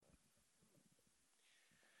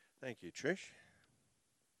Thank you, Trish.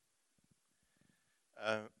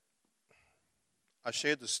 I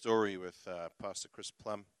shared the story with Pastor Chris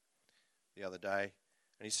Plum the other day,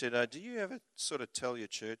 and he said, do you ever sort of tell your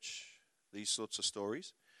church these sorts of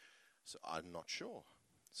stories? So I'm not sure.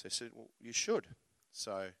 So he said, well, you should.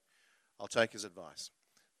 So I'll take his advice.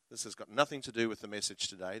 This has got nothing to do with the message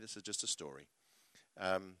today. This is just a story.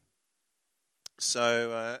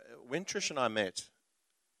 So when Trish and I met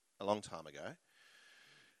a long time ago,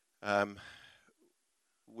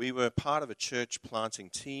 we were part of a church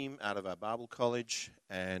planting team out of our Bible college,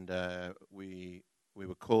 and we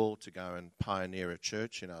were called to go and pioneer a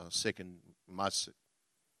church in our second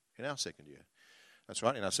year. That's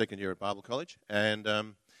right, in our second year at Bible college,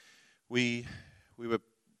 and we were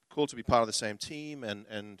called to be part of the same team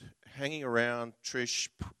and hanging around Trish,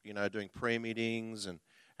 doing prayer meetings and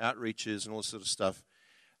outreaches and all sort of stuff.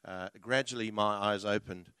 Gradually, my eyes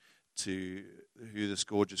opened to who this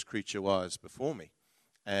gorgeous creature was before me.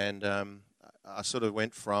 And I sort of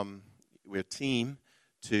went from we're a team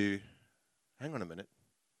to, hang on a minute,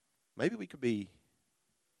 maybe we could be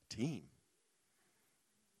Team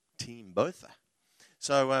Botha.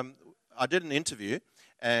 So I did an interview,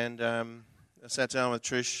 and I sat down with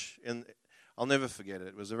Trish, and I'll never forget it.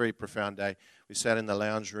 It was a very profound day. We sat in the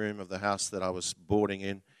lounge room of the house that I was boarding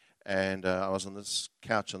in, and I was on this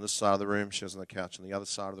couch on this side of the room. She was on the couch on the other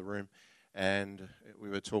side of the room. And we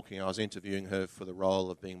were talking. I was interviewing her for the role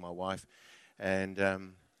of being my wife, and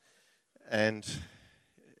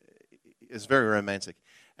it's very romantic.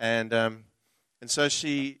 And so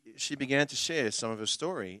she began to share some of her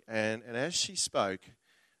story. And as she spoke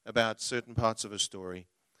about certain parts of her story,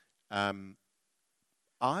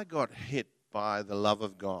 I got hit by the love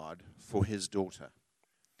of God for His daughter.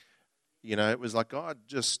 It was like God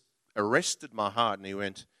just arrested my heart, and He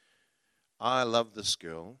went, "I love this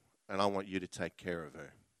girl, and I want you to take care of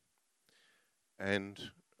her."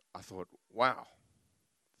 And I thought, wow,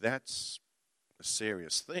 that's a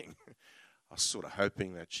serious thing. I was sort of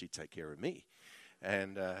hoping that she'd take care of me.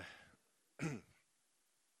 And and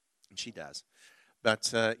she does.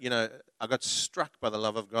 But, I got struck by the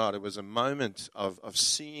love of God. It was a moment of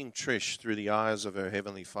seeing Trish through the eyes of her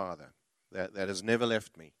Heavenly Father that has never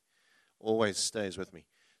left me, always stays with me.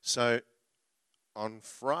 So on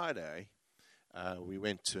Friday, we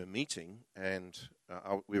went to a meeting, and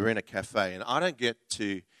we were in a cafe. And I don't get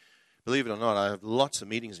to, believe it or not, I have lots of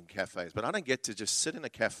meetings in cafes, but I don't get to just sit in a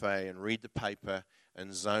cafe and read the paper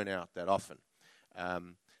and zone out that often.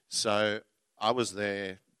 So I was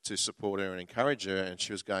there to support her and encourage her, and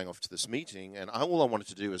she was going off to this meeting. And all I wanted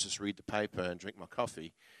to do was just read the paper and drink my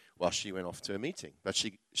coffee while she went off to a meeting. But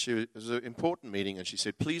it was an important meeting, and she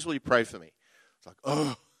said, "Please, will you pray for me?" It's like,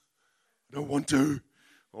 oh, I don't want to.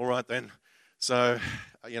 All right, then. So,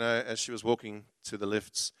 as she was walking to the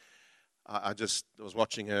lifts, I was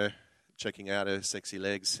watching her, checking out her sexy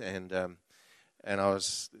legs, and I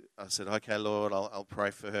said, "Okay, Lord, I'll pray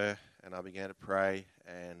for her," and I began to pray.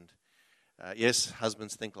 And yes,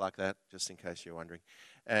 husbands think like that, just in case you're wondering.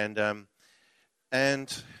 And I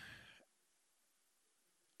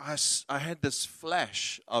had this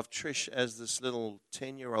flash of Trish as this little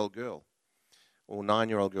 10-year-old girl, or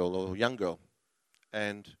 9-year-old girl, or young girl,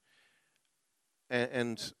 and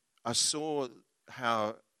I saw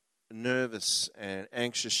how nervous and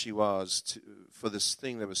anxious she was for this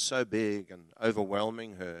thing that was so big and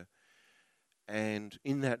overwhelming her. And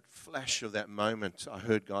in that flash of that moment, I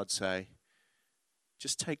heard God say,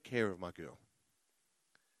 "Just take care of my girl."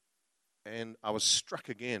 And I was struck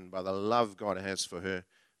again by the love God has for her,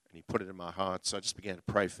 and He put it in my heart. So I just began to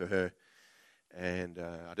pray for her, and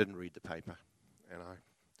I didn't read the paper. And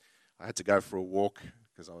I had to go for a walk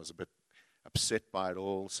because I was a bit upset by it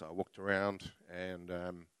all. So I walked around, and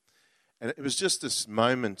it was just this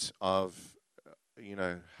moment of,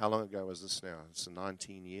 how long ago was this now? It's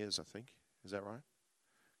 19 years, I think. Is that right?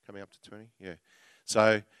 Coming up to 20? Yeah.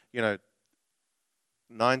 So,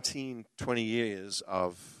 19, 20 years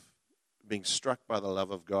of being struck by the love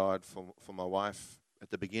of God for my wife at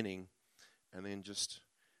the beginning, and then just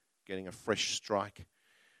getting a fresh strike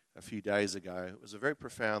a few days ago. It was a very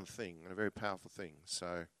profound thing and a very powerful thing.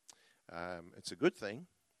 So it's a good thing.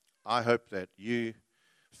 I hope that you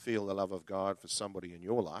feel the love of God for somebody in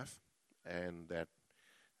your life, and that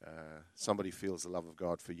somebody feels the love of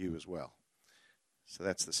God for you as well. So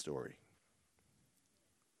that's the story.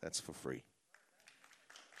 That's for free.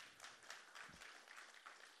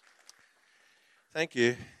 Thank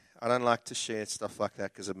you. I don't like to share stuff like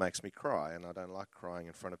that because it makes me cry, and I don't like crying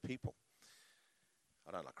in front of people.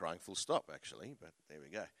 I don't like crying full stop, actually, but there we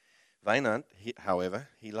go. Vainant, however,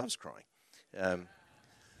 he loves crying.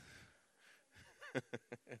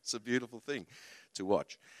 It's a beautiful thing to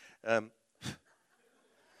watch.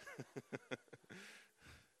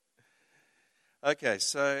 Okay,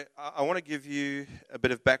 so I want to give you a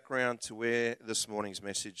bit of background to where this morning's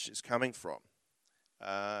message is coming from.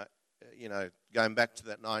 Going back to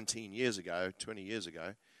that 19 years ago, 20 years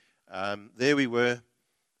ago, there we were,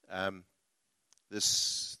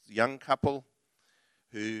 this young couple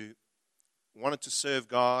who wanted to serve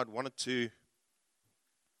God, wanted to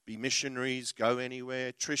be missionaries, go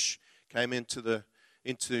anywhere. Trish came into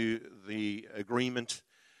the agreement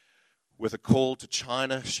with a call to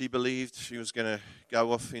China. She believed she was going to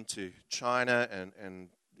go off into China and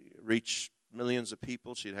reach millions of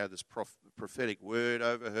people. She'd had this prophetic word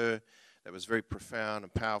over her that was very profound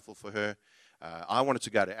and powerful for her. I wanted to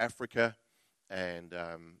go to Africa and,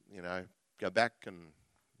 go back and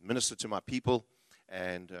minister to my people.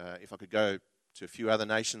 And if I could go to a few other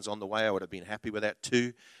nations on the way, I would have been happy with that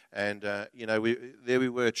too. And, there we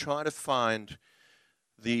were trying to find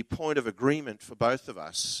the point of agreement for both of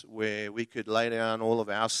us where we could lay down all of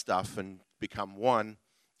our stuff and become one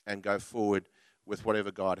and go forward with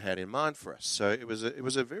whatever God had in mind for us. So it was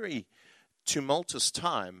a very tumultuous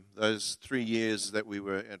time, those 3 years that we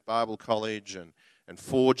were at Bible college and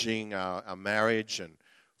forging our marriage and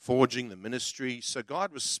forging the ministry. So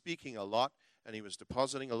God was speaking a lot, and he was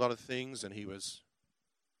depositing a lot of things, and he was...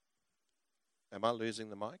 Am I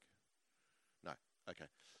losing the mic? No. Okay.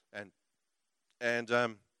 And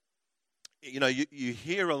you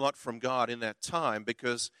hear a lot from God in that time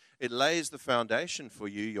because it lays the foundation for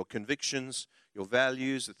you, your convictions, your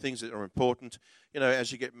values, the things that are important.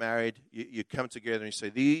 As you get married, you come together and you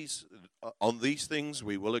say, on these things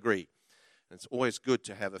we will agree. And it's always good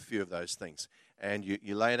to have a few of those things. And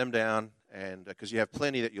you lay them down, and because you have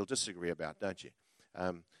plenty that you'll disagree about, don't you?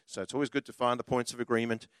 So it's always good to find the points of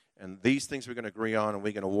agreement, and these things we're going to agree on and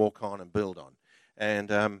we're going to walk on and build on.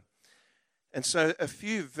 And so a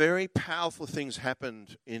few very powerful things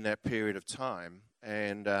happened in that period of time,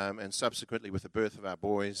 and subsequently with the birth of our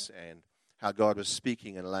boys and how God was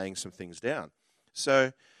speaking and laying some things down.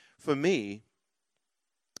 So for me,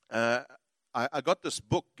 I got this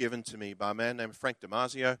book given to me by a man named Frank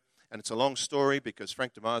Damasio, and it's a long story because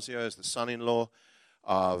Frank Damasio is the son-in-law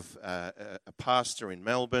of a pastor in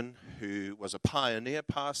Melbourne who was a pioneer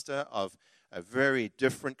pastor of a very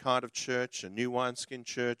different kind of church, a new wineskin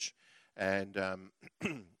church. And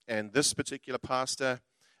this particular pastor,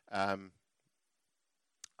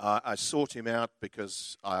 I sought him out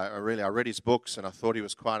because I read his books, and I thought he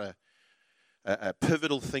was quite a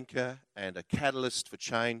pivotal thinker and a catalyst for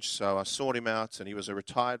change. So I sought him out, and he was a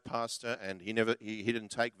retired pastor, and he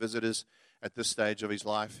didn't take visitors at this stage of his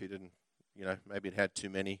life. He didn't, maybe he'd had too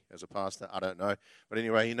many as a pastor. I don't know. But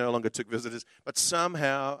anyway, he no longer took visitors. But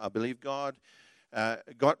somehow, I believe God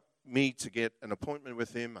got me to get an appointment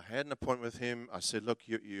with him. I had an appointment with him. I said, look,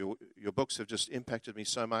 your books have just impacted me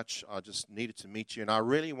so much. I just needed to meet you, and I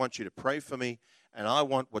really want you to pray for me, and I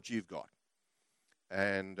want what you've got.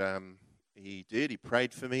 And he did. He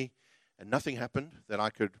prayed for me, and nothing happened that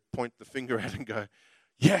I could point the finger at and go,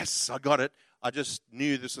 yes, I got it. I just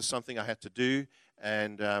knew this was something I had to do.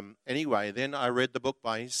 And anyway, then I read the book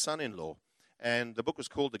by his son-in-law, and the book was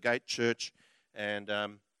called The Gate Church, and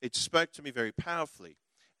it spoke to me very powerfully.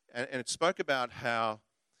 And it spoke about how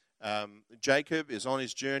Jacob is on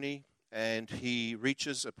his journey, and he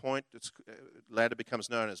reaches a point that later becomes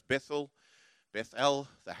known as Bethel,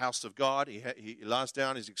 the house of God. He lies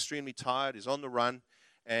down, he's extremely tired, he's on the run,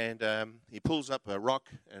 and he pulls up a rock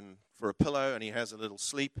and for a pillow, and he has a little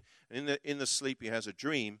sleep. And in the sleep, he has a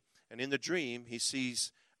dream, and in the dream, he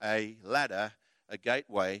sees a ladder, a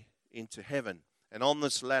gateway into heaven. And on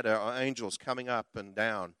this ladder are angels coming up and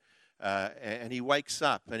down. And he wakes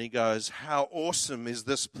up and he goes, how awesome is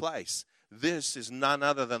this place? This is none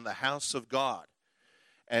other than the house of God.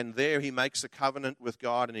 And there he makes a covenant with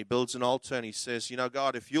God, and he builds an altar, and he says,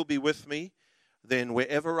 God, if you'll be with me, then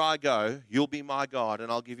wherever I go, you'll be my God,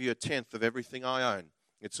 and I'll give you a tenth of everything I own.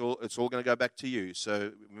 It's all going to go back to you.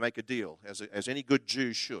 So we make a deal, as any good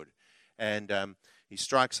Jew should. And he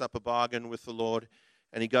strikes up a bargain with the Lord,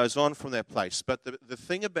 and he goes on from that place. But the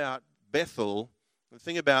thing about Bethel, the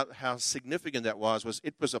thing about how significant that was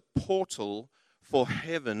it was a portal for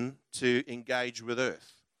heaven to engage with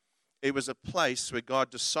earth. It was a place where God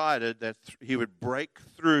decided that he would break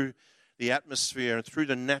through the atmosphere and through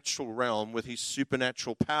the natural realm with his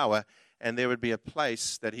supernatural power, and there would be a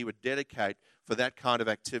place that he would dedicate for that kind of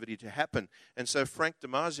activity to happen. And so Frank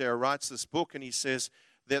Damasio writes this book, and he says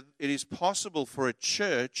that it is possible for a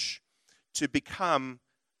church to become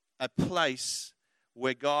a place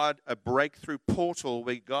where God, a breakthrough portal,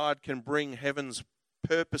 where God can bring heaven's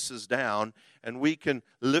purposes down, and we can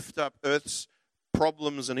lift up earth's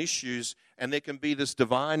problems and issues, and there can be this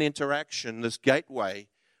divine interaction, this gateway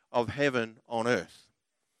of heaven on earth.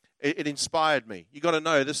 It inspired me. You got to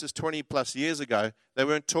know, this is 20 plus years ago. They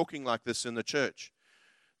weren't talking like this in the church.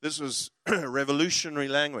 This was revolutionary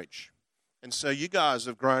language. And so you guys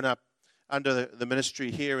have grown up under the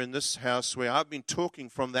ministry here in this house, where I've been talking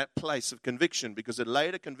from that place of conviction, because it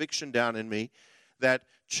laid a conviction down in me that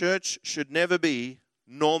church should never be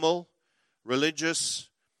normal, religious,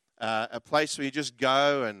 a place where you just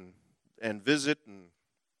go and visit and,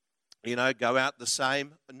 go out the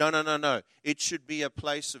same. No. It should be a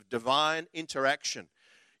place of divine interaction.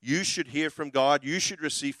 You should hear from God. You should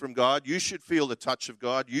receive from God. You should feel the touch of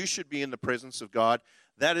God. You should be in the presence of God.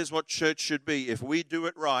 That is what church should be. If we do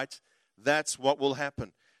it right, that's what will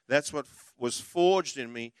happen. That's what was forged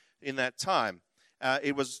in me in that time.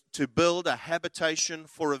 It was to build a habitation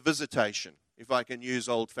for a visitation, if I can use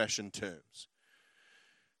old-fashioned terms.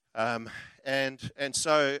 And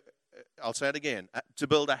so, I'll say it again, to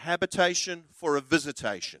build a habitation for a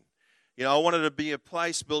visitation. I wanted to be a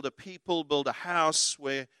place, build a people, build a house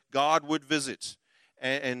where God would visit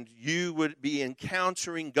and you would be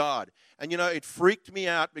encountering God. And, it freaked me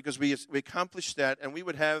out because we accomplished that, and we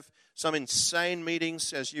would have some insane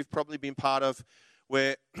meetings, as you've probably been part of,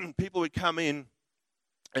 where people would come in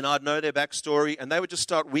and I'd know their backstory, and they would just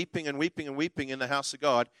start weeping and weeping and weeping in the house of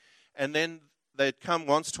God. And then they'd come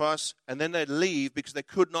once, twice, and then they'd leave because they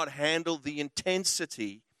could not handle the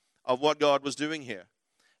intensity of what God was doing here.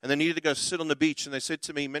 And they needed to go sit on the beach. And they said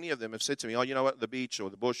to me, many of them have said to me, you know what, the beach or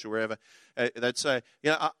the bush or wherever. They'd say,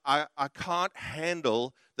 I can't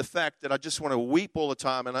handle the fact that I just want to weep all the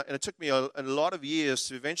time. And it took me a lot of years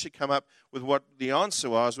to eventually come up with what the answer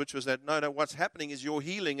was, which was that, no, what's happening is your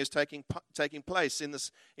healing is taking place in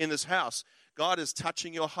this house. God is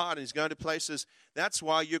touching your heart, and He's going to places. That's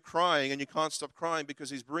why you're crying, and you can't stop crying, because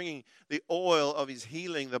He's bringing the oil of His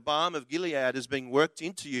healing. The balm of Gilead is being worked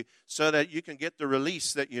into you so that you can get the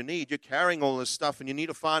release that you need. You're carrying all this stuff, and you need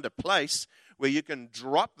to find a place where you can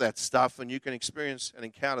drop that stuff and you can experience and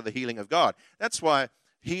encounter the healing of God. That's why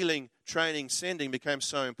healing, training, sending became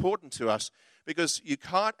so important to us, because you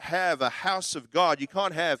can't have a house of God. You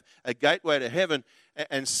can't have a gateway to heaven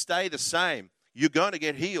and stay the same. You're going to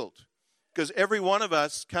get healed. Because every one of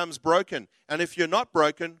us comes broken. And if you're not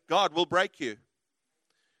broken, God will break you.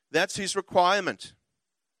 That's His requirement.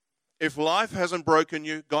 If life hasn't broken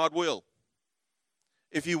you, God will.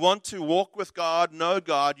 If you want to walk with God, know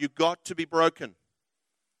God, you've got to be broken.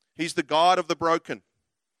 He's the God of the broken.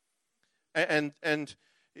 And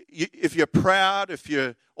if you're proud, if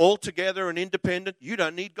you're altogether and independent, you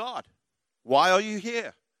don't need God. Why are you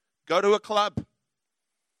here? Go to a club.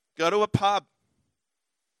 Go to a pub.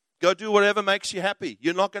 Go do whatever makes you happy.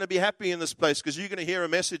 You're not going to be happy in this place, because you're going to hear a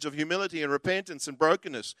message of humility and repentance and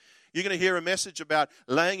brokenness. You're going to hear a message about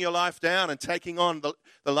laying your life down and taking on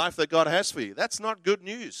the life that God has for you. That's not good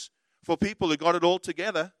news for people who got it all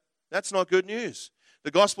together. That's not good news.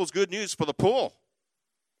 The gospel's good news for the poor.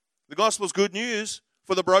 The gospel's good news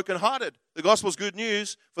for the brokenhearted. The gospel's good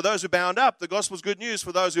news for those who are bound up. The gospel's good news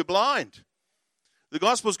for those who are blind. The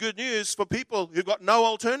gospel's good news for people who've got no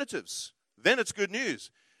alternatives. Then it's good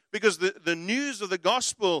news. Because the news of the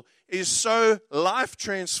gospel is so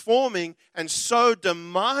life-transforming and so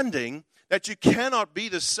demanding that you cannot be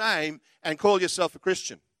the same and call yourself a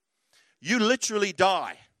Christian. You literally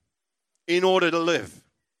die in order to live.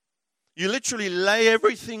 You literally lay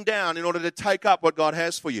everything down in order to take up what God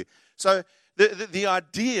has for you. So the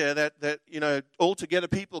idea that altogether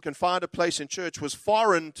people can find a place in church was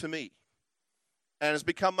foreign to me, and has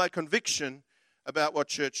become my conviction about what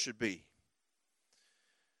church should be.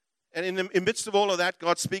 And in the midst of all of that,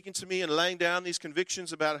 God's speaking to me and laying down these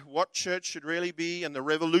convictions about what church should really be, and the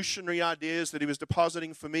revolutionary ideas that He was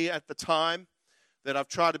depositing for me at the time that I've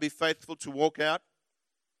tried to be faithful to walk out.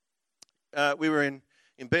 We were in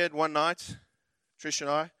bed one night, Trish and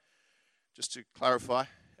I, just to clarify.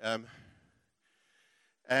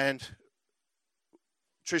 And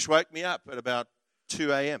Trish woke me up at about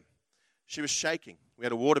 2 a.m. She was shaking. We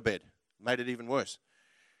had a waterbed. Made it even worse.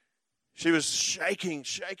 She was shaking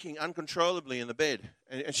uncontrollably in the bed.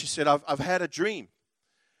 And she said, I've had a dream.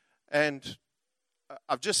 And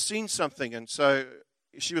I've just seen something. And so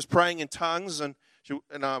she was praying in tongues. And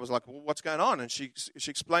I was like, well, what's going on? And she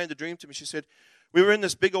explained the dream to me. She said, we were in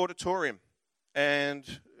this big auditorium.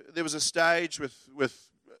 And there was a stage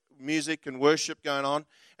with music and worship going on.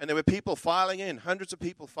 And there were people filing in, hundreds of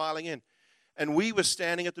people filing in. And we were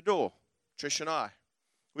standing at the door, Trish and I.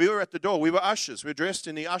 We were at the door. We were ushers. We were dressed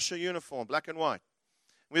in the usher uniform, black and white.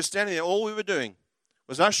 We were standing there. All we were doing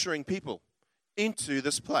was ushering people into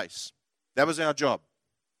this place. That was our job.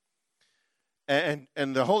 And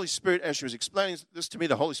the Holy Spirit, as she was explaining this to me,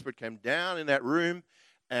 the Holy Spirit came down in that room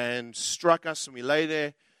and struck us, and we lay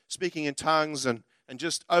there speaking in tongues and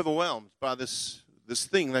just overwhelmed by this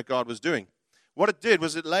thing that God was doing. What it did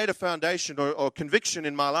was it laid a foundation or conviction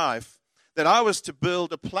in my life that I was to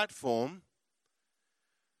build a platform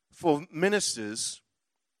for ministers,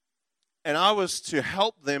 and I was to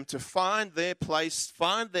help them to find their place,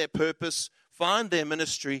 find their purpose, find their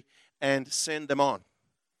ministry, and send them on.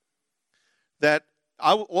 That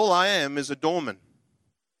all I am is a doorman,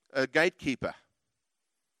 a gatekeeper.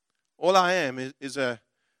 All I am is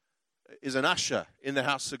an usher in the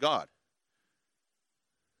house of God.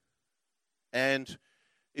 And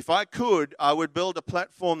if I could, I would build a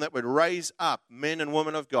platform that would raise up men and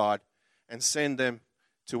women of God and send them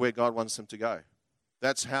to where God wants them to go.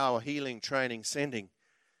 That's how healing, training, sending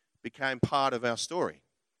became part of our story.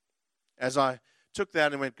 As I took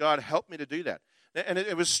that and went, God, help me to do that. And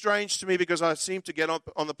it was strange to me because I seemed to get up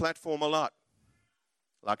on the platform a lot,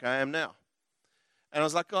 like I am now. And I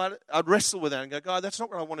was like, God, I'd wrestle with that and go, God, that's not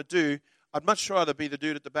what I want to do. I'd much rather be the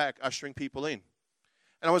dude at the back ushering people in.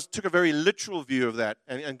 And I took a very literal view of that.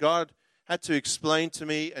 And God had to explain to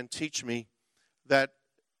me and teach me that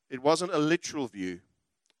it wasn't a literal view.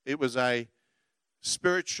 It was a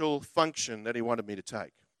spiritual function that he wanted me to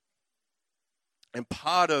take. And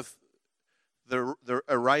part of the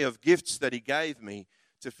array of gifts that he gave me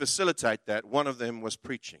to facilitate that, one of them was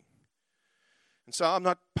preaching. And so I'm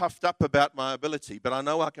not puffed up about my ability, but I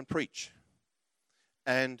know I can preach.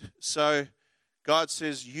 And so God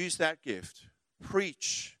says, use that gift.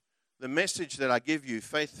 Preach the message that I give you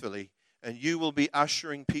faithfully, and you will be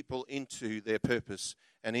ushering people into their purpose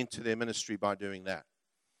and into their ministry by doing that.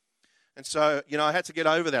 And so, I had to get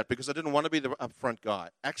over that because I didn't want to be the upfront guy.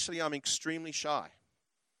 Actually, I'm extremely shy.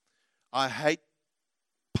 I hate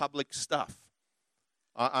public stuff.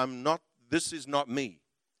 This is not me.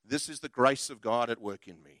 This is the grace of God at work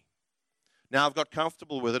in me. Now, I've got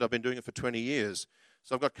comfortable with it. I've been doing it for 20 years.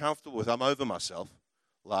 So I've got comfortable with it. I'm over myself,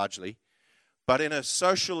 largely. But in a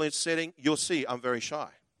social setting, you'll see I'm very shy.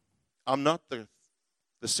 I'm not the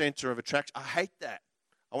center of attraction. I hate that.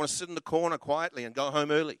 I want to sit in the corner quietly and go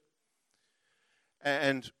home early.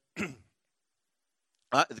 And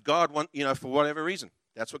God for whatever reason,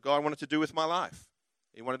 that's what God wanted to do with my life.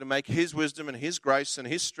 He wanted to make his wisdom and his grace and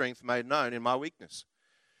his strength made known in my weakness.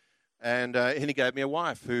 And he gave me a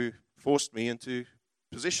wife who forced me into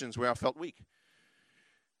positions where I felt weak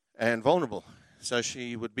and vulnerable. So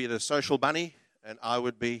she would be the social bunny, and I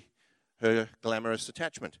would be her glamorous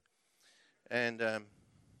attachment. And,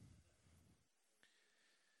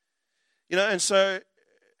 and so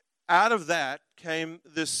out of that came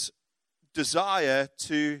this desire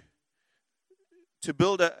to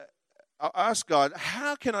build I asked God,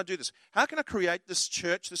 how can I do this? How can I create this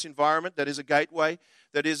church, this environment that is a gateway,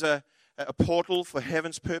 that is a portal for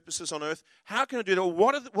heaven's purposes on earth? How can I do that?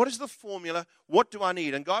 What is the formula? What do I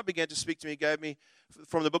need? And God began to speak to me, gave me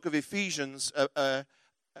from the book of Ephesians a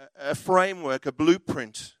framework, a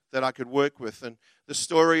blueprint that I could work with. And the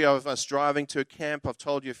story of us driving to a camp, I've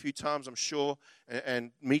told you a few times, I'm sure,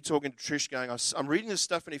 and me talking to Trish going, I'm reading this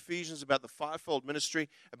stuff in Ephesians about the fivefold ministry,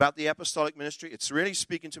 about the apostolic ministry. It's really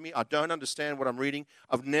speaking to me. I don't understand what I'm reading.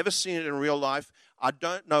 I've never seen it in real life. I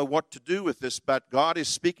don't know what to do with this, but God is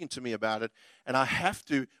speaking to me about it, and I have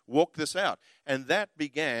to walk this out. And that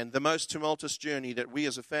began the most tumultuous journey that we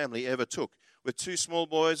as a family ever took. With two small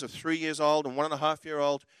boys of 3 years old and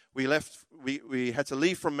 1.5-year-old, we had to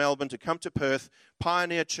leave from Melbourne to come to Perth,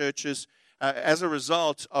 pioneer churches. As a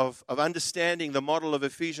result of understanding the model of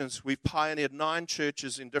Ephesians, we've pioneered 9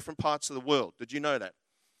 churches in different parts of the world. Did you know that?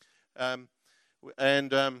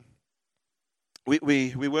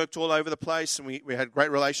 We worked all over the place, and we had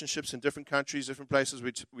great relationships in different countries, different places.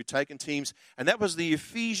 We'd taken teams, and that was the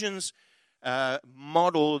Ephesians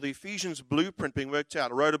model, the Ephesians blueprint being worked out.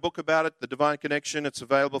 I wrote a book about it, The Divine Connection. It's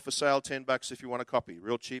available for sale, $10 if you want a copy.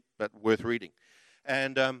 Real cheap, but worth reading.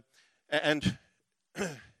 But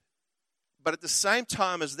at the same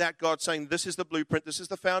time as that, God saying, this is the blueprint, this is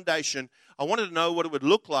the foundation, I wanted to know what it would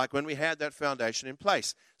look like when we had that foundation in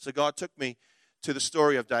place. So God took me to the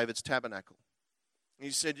story of David's tabernacle. And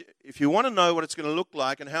he said, if you want to know what it's going to look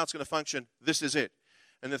like and how it's going to function, this is it.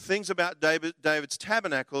 And the things about David's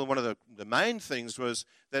tabernacle, one of the main things was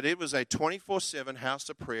that it was a 24/7 house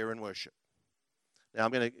of prayer and worship. Now,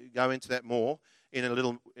 I'm going to go into that more in a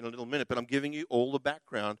little minute, but I'm giving you all the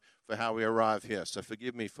background for how we arrive here. So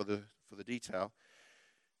forgive me for the detail.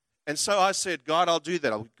 And so I said, God, I'll do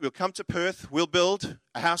that. We'll come to Perth. We'll build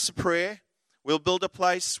a house of prayer. We'll build a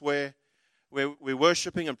place where we're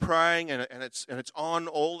worshiping and praying, and it's on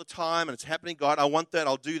all the time, and it's happening. God, I want that.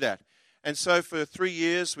 I'll do that. And so for 3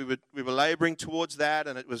 years, we were laboring towards that,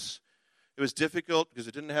 and it was difficult because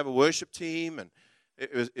we didn't have a worship team, and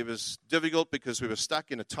it was difficult because we were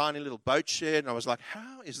stuck in a tiny little boat shed, and I was like,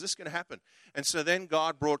 how is this going to happen? And so then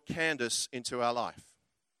God brought Candace into our life.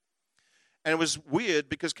 And it was weird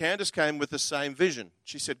because Candace came with the same vision.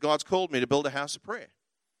 She said, God's called me to build a house of prayer.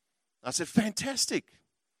 I said, fantastic.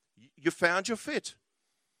 You found your fit.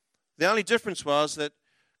 The only difference was that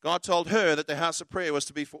God told her that the house of prayer was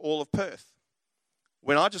to be for all of Perth,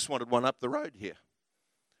 when I just wanted one up the road here.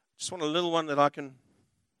 Just want a little one that I can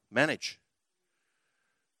manage,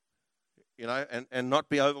 and not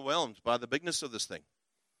be overwhelmed by the bigness of this thing.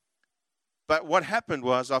 But what happened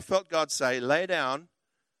was I felt God say, lay down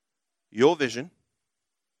your vision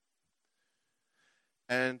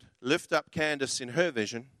and lift up Candace in her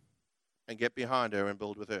vision and get behind her and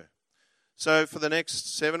build with her. So for the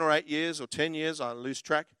next 7 or 8 years or 10 years, I lose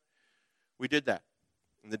track, we did that.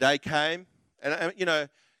 And the day came, and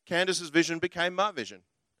Candace's vision became my vision.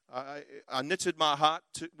 I knitted my heart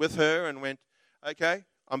with her and went, okay,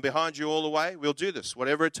 I'm behind you all the way. We'll do this,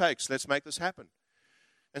 whatever it takes. Let's make this happen.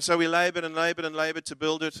 And so we labored and labored and labored to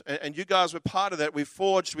build it. And you guys were part of that.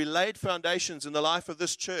 We laid foundations in the life of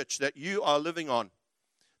this church that you are living on,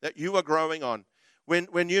 that you are growing on.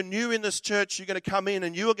 When you're new in this church, you're going to come in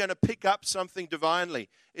and you are going to pick up something divinely.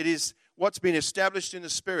 It is what's been established in the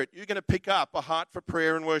Spirit. You're going to pick up a heart for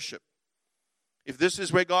prayer and worship. If this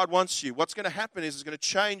is where God wants you, what's going to happen is it's going to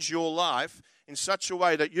change your life in such a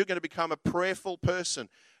way that you're going to become a prayerful person.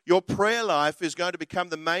 Your prayer life is going to become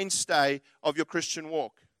the mainstay of your Christian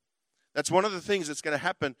walk. That's one of the things that's going to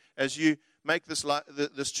happen as you make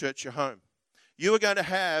this church your home. You are going to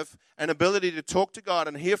have an ability to talk to God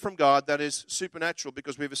and hear from God that is supernatural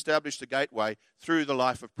because we've established a gateway through the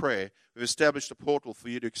life of prayer. We've established a portal for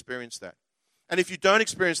you to experience that. And if you don't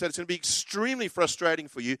experience that, it's going to be extremely frustrating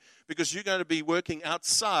for you because you're going to be working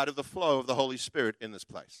outside of the flow of the Holy Spirit in this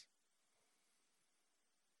place.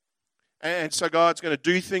 And so God's going to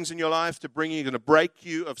do things in your life to bring you, going to break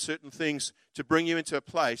you of certain things to bring you into a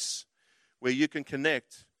place where you can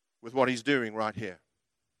connect with what He's doing right here.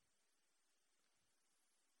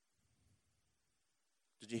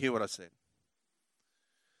 Did you hear what I said?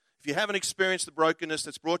 If you haven't experienced the brokenness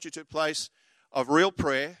that's brought you to a place of real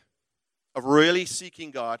prayer, of really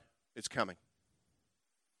seeking God, it's coming.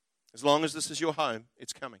 As long as this is your home,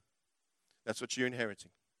 it's coming. That's what you're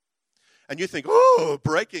inheriting. And you think, oh,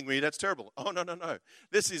 breaking me, that's terrible. Oh, no.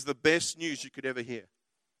 This is the best news you could ever hear.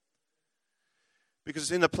 Because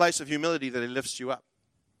it's in the place of humility that He lifts you up.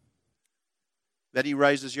 That He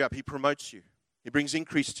raises you up. He promotes you. He brings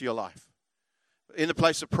increase to your life. In the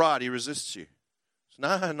place of pride, He resists you.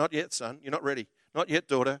 No, not yet, son. You're not ready. Not yet,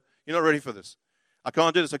 daughter. You're not ready for this. I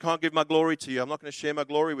can't do this. I can't give my glory to you. I'm not going to share my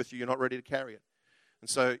glory with you. You're not ready to carry it. And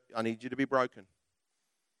so I need you to be broken.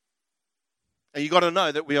 And you've got to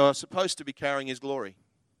know that we are supposed to be carrying His glory.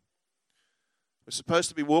 We're supposed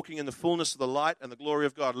to be walking in the fullness of the light and the glory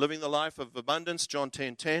of God, living the life of abundance, John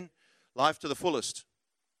 10:10, life to the fullest.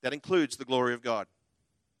 That includes the glory of God.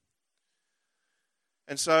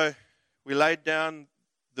 And so we laid down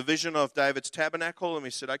the vision of David's tabernacle, and we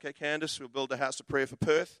said, okay, Candace, we'll build a house of prayer for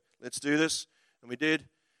Perth. Let's do this. And we did.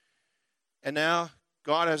 And now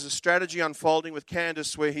God has a strategy unfolding with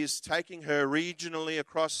Candace where He's taking her regionally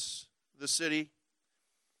across the city,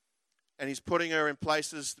 and He's putting her in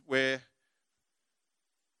places where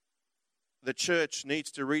the church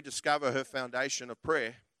needs to rediscover her foundation of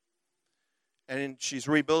prayer. And she's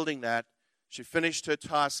rebuilding that. She finished her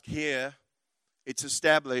task here. It's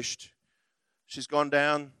established. She's gone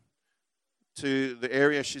down to the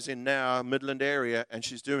area she's in now, Midland area, and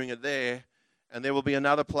she's doing it there. And there will be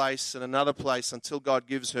another place and another place until God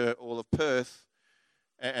gives her all of Perth,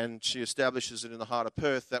 and she establishes it in the heart of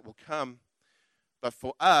Perth. That will come. But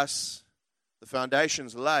for us, the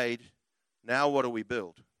foundation's laid. Now what do we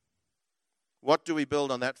build? What do we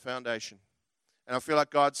build on that foundation? And I feel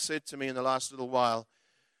like God said to me in the last little while,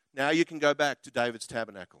 now you can go back to David's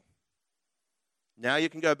tabernacle. Now you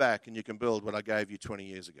can go back and you can build what I gave you 20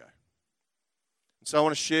 years ago. And so I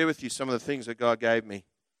want to share with you some of the things that God gave me.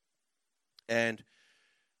 And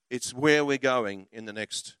it's where we're going in the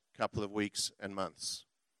next couple of weeks and months.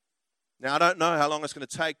 Now, I don't know how long it's going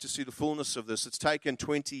to take to see the fullness of this. It's taken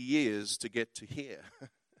 20 years to get to here.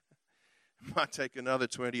 It might take another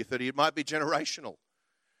 20 or 30. It might be generational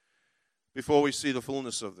before we see the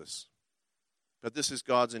fullness of this. But this is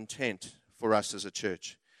God's intent for us as a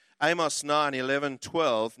church. Amos 9, 11,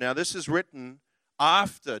 12. Now, this is written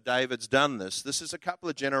after David's done this. This is a couple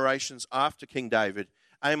of generations after King David.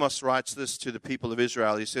 Amos writes this to the people of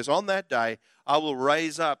Israel. He says, "On that day I will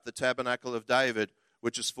raise up the tabernacle of David,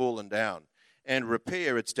 which has fallen down, and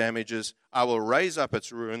repair its damages. I will raise up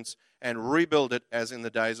its ruins and rebuild it as in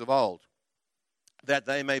the days of old, that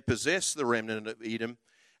they may possess the remnant of Edom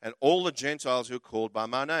and all the Gentiles who are called by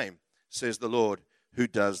my name, says the Lord, who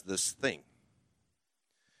does this thing."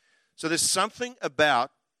 So there's something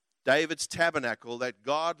about David's tabernacle that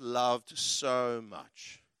God loved so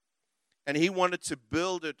much. And he wanted to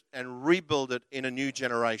build it and rebuild it in a new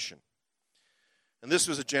generation. And this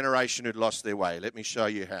was a generation who'd lost their way. Let me show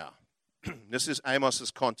you how. This is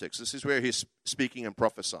Amos's context. This is where he's speaking and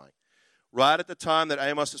prophesying. Right at the time that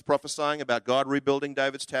Amos is prophesying about God rebuilding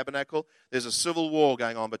David's tabernacle, there's a civil war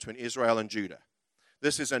going on between Israel and Judah.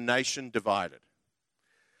 This is a nation divided.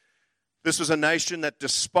 This was a nation that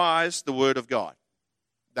despised the word of God.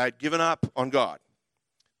 They had given up on God.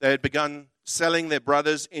 They had begun selling their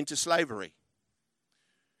brothers into slavery.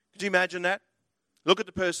 Could you imagine that? Look at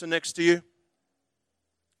the person next to you.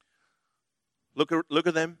 Look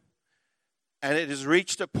at them. And it has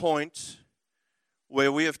reached a point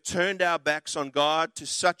where we have turned our backs on God to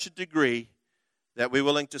such a degree that we're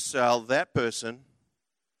willing to sell that person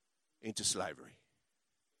into slavery.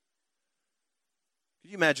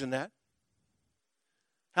 Could you imagine that?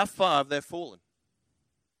 How far have they fallen?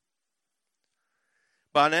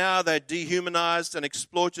 By now, they dehumanized and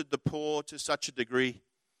exploited the poor to such a degree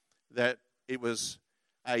that it was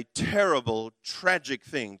a terrible, tragic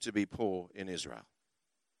thing to be poor in Israel.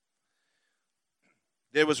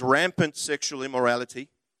 There was rampant sexual immorality.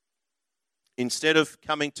 Instead of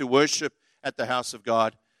coming to worship at the house of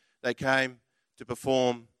God, they came to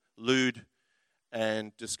perform lewd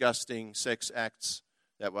and disgusting sex acts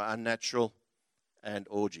that were unnatural and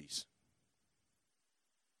orgies.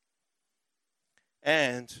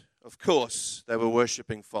 And, of course, they were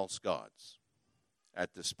worshiping false gods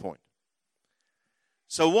at this point.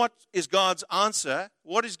 So what is God's answer?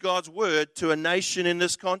 What is God's word to a nation in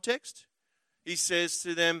this context? He says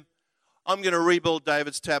to them, I'm going to rebuild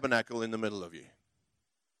David's tabernacle in the middle of you.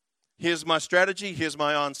 Here's my strategy. Here's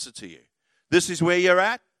my answer to you. This is where you're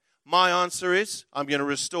at. My answer is, I'm going to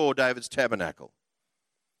restore David's tabernacle.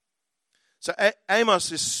 So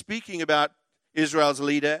Amos is speaking about Israel's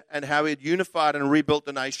leader and how he had unified and rebuilt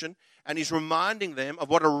the nation. And he's reminding them of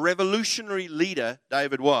what a revolutionary leader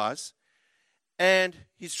David was. And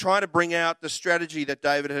he's trying to bring out the strategy that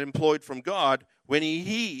David had employed from God when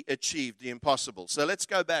he achieved the impossible. So let's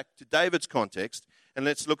go back to David's context and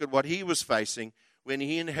let's look at what he was facing when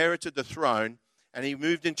he inherited the throne and he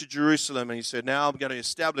moved into Jerusalem and he said, now I'm going to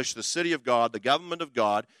establish the city of God, the government of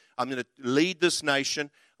God. I'm going to lead this nation.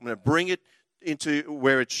 I'm going to bring it into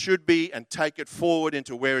where it should be and take it forward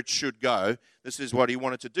into where it should go. This is what he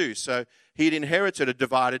wanted to do. So he'd inherited a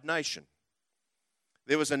divided nation.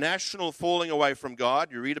 There was a national falling away from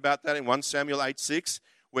God. You read about that in 1 Samuel 8:6,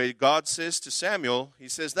 where God says to Samuel, he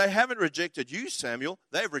says, they haven't rejected you, Samuel.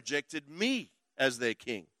 They've rejected me as their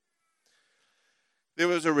king. There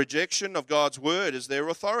was a rejection of God's word as their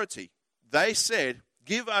authority. They said,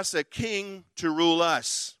 give us a king to rule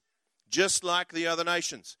us, just like the other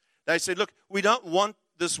nations. They said, look, we don't want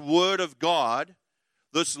this word of God,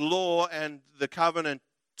 this law and the covenant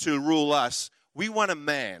to rule us. We want a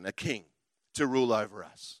man, a king, to rule over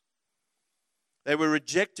us. They were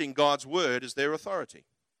rejecting God's word as their authority.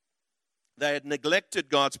 They had neglected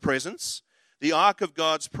God's presence. The ark of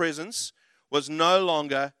God's presence was no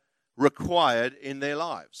longer required in their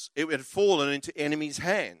lives. It had fallen into enemies'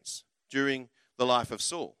 hands during the life of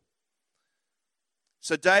Saul.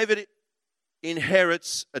 So David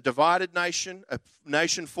inherits a divided nation, a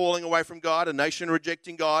nation falling away from God, a nation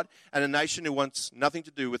rejecting God, and a nation who wants nothing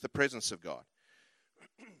to do with the presence of God.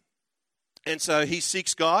 And so he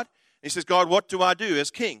seeks God. He says, God, what do I do as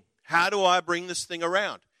king? How do I bring this thing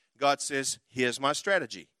around? God says, here's my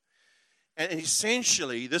strategy. And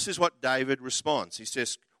essentially, this is what David responds. He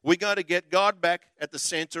says, we're going to get God back at the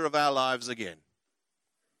center of our lives again.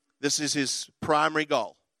 This is his primary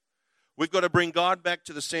goal. We've got to bring God back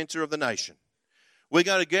to the center of the nation. We're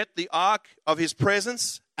going to get the ark of his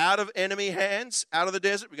presence out of enemy hands, out of the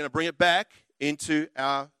desert. We're going to bring it back into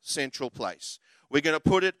our central place. We're going to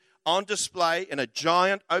put it on display in a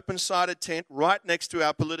giant open-sided tent right next to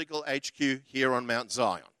our political HQ here on Mount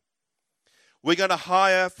Zion. We're going to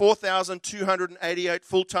hire 4,288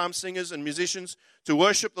 full-time singers and musicians to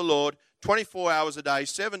worship the Lord 24 hours a day,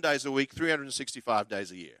 7 days a week, 365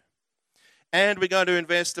 days a year. And we're going to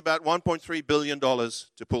invest about $1.3 billion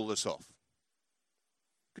to pull this off.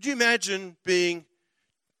 Could you imagine being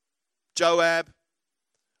Joab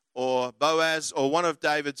or Boaz or one of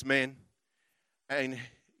David's men, and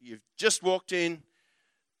you've just walked in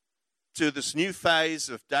to this new phase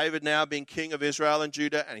of David now being king of Israel and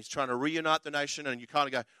Judah, and he's trying to reunite the nation, and you kind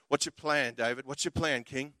of go, what's your plan, David? What's your plan,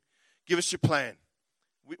 king? Give us your plan.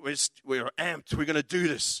 We're amped. We're going to do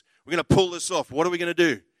this. We're going to pull this off. What are we going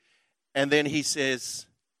to do? And then he says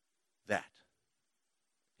that.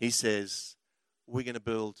 He says, we're going to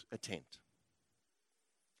build a tent,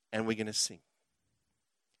 and we're going to sing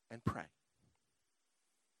and pray.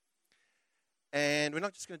 And we're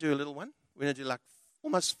not just going to do a little one. We're going to do like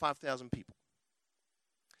almost 5,000 people.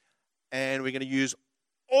 And we're going to use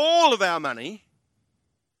all of our money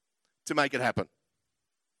to make it happen.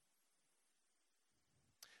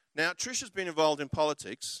 Now, Trish has been involved in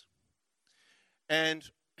politics. And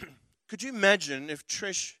could you imagine if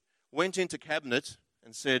Trish went into cabinet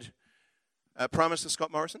and said, Prime Minister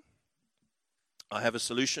Scott Morrison, I have a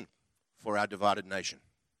solution for our divided nation.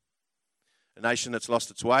 A nation that's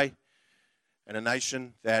lost its way, and a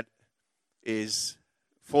nation that is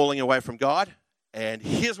falling away from God. And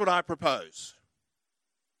here's what I propose.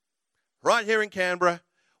 Right here in Canberra,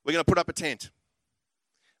 we're going to put up a tent.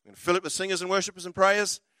 We're going to fill it with singers and worshippers and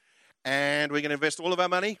prayers. And we're going to invest all of our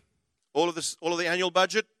money, all of the annual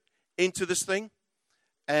budget into this thing.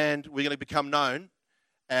 And we're going to become known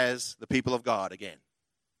as the people of God again.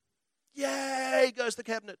 Yay, goes the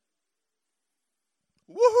cabinet.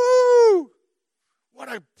 Woohoo! What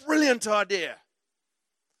a brilliant idea.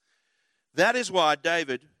 That is why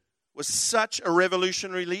David was such a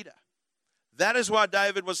revolutionary leader. That is why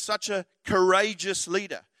David was such a courageous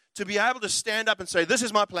leader. To be able to stand up and say, this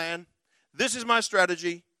is my plan, this is my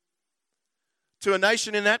strategy, to a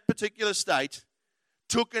nation in that particular state,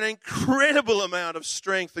 took an incredible amount of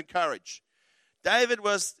strength and courage. David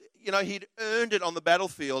was, he'd earned it on the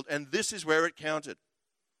battlefield, and this is where it counted.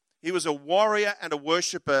 He was a warrior and a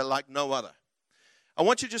worshiper like no other. I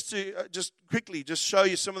want you to quickly show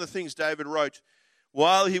you some of the things David wrote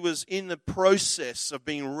while he was in the process of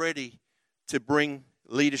being ready to bring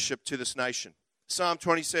leadership to this nation. Psalm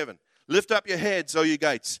 27, lift up your heads, O you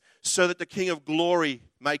gates, so that the King of glory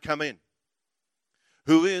may come in.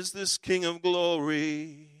 Who is this King of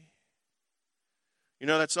glory? You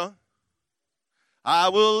know that song? I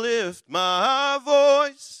will lift my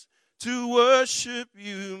voice to worship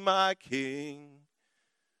you, my King.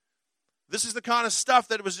 This is the kind of stuff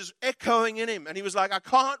that was just echoing in him. And he was like, I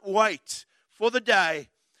can't wait for the day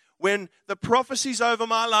when the prophecies over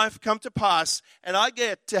my life come to pass and I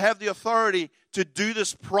get to have the authority to do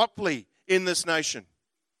this properly in this nation.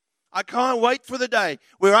 I can't wait for the day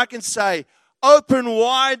where I can say, open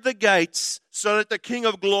wide the gates so that the King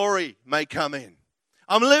of glory may come in.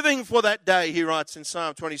 I'm living for that day, he writes in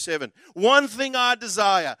Psalm 27. One thing I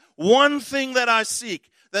desire, one thing that I seek,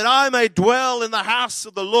 that I may dwell in the house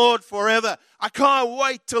of the Lord forever. I can't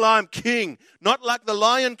wait till I'm king. Not like the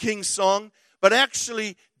Lion King song, but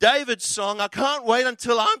actually David's song. I can't wait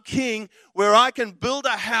until I'm king where I can build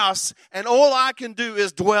a house and all I can do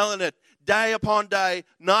is dwell in it day upon day,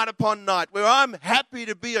 night upon night, where I'm happy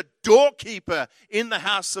to be a doorkeeper in the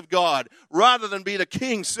house of God rather than be the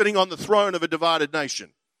king sitting on the throne of a divided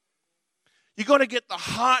nation. You've got to get the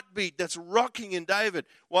heartbeat that's rocking in David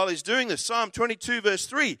while he's doing this. Psalm 22 verse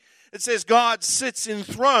 3, it says, God sits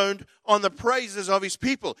enthroned on the praises of his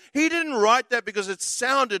people. He didn't write that because it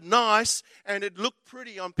sounded nice and it looked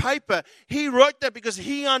pretty on paper. He wrote that because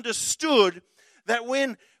he understood that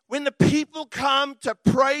when the people come to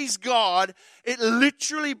praise God, it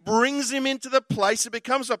literally brings him into the place. It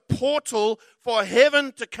becomes a portal for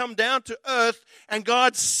heaven to come down to earth, and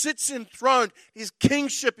God sits enthroned. His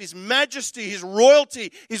kingship, his majesty, his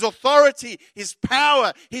royalty, his authority, his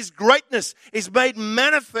power, his greatness is made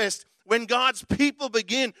manifest when God's people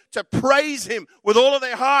begin to praise him with all of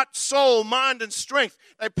their heart, soul, mind, and strength.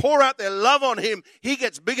 They pour out their love on him. He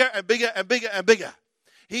gets bigger and bigger and bigger and bigger.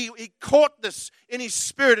 He caught this in his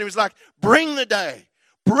spirit and he was like, bring the day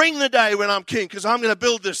when I'm king, because I'm going to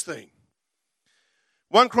build this thing.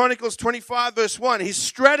 1 Chronicles 25 verse 1, his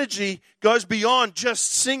strategy goes beyond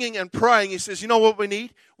just singing and praying. He says, you know what we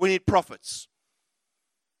need? We need prophets.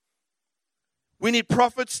 We need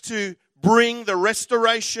prophets to bring the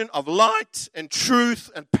restoration of light and truth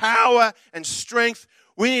and power and strength.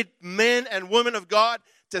 We need men and women of God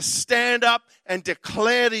to stand up and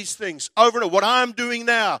declare these things over and over. What I'm doing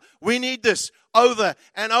now, we need this over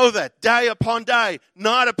and over, day upon day,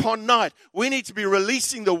 night upon night. We need to be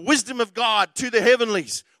releasing the wisdom of God to the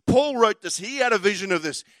heavenlies. Paul wrote this. He had a vision of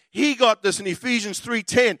this. He got this in Ephesians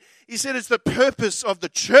 3:10. He said it's the purpose of the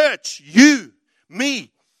church, you,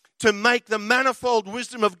 me, to make the manifold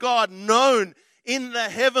wisdom of God known in the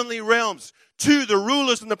heavenly realms to the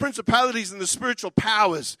rulers and the principalities and the spiritual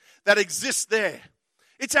powers that exist there.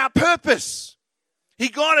 It's our purpose. He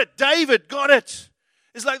got it. David got it.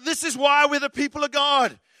 It's like, this is why we're the people of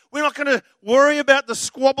God. We're not going to worry about the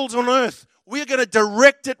squabbles on earth. We're going to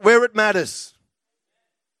direct it where it matters.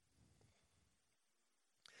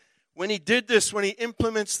 When he did this, when he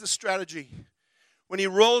implements the strategy, when he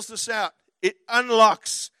rolls this out, it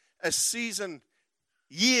unlocks a season,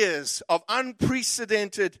 years of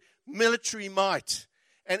unprecedented military might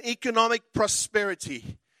and economic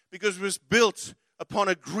prosperity, because it was built upon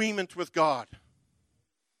agreement with God.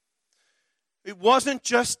 It wasn't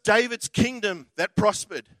just David's kingdom that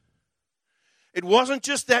prospered. It wasn't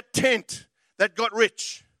just that tent that got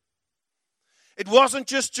rich. It wasn't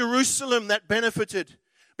just Jerusalem that benefited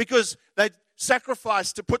because they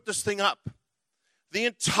sacrificed to put this thing up. The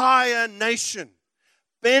entire nation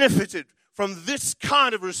benefited from this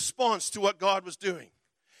kind of response to what God was doing.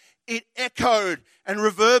 It echoed and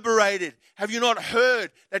reverberated. Have you not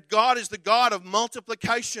heard that God is the God of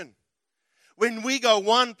multiplication? When we go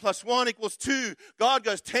 1 + 1 = 2, God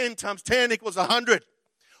goes 10 × 10 = 100.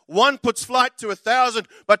 1 puts flight to 1,000,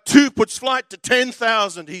 but 2 puts flight to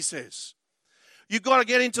 10,000, he says. You've got to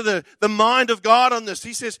get into the mind of God on this.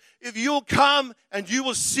 He says, if you'll come and you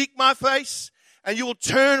will seek my face, and you will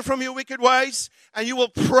turn from your wicked ways, and you will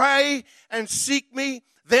pray and seek me,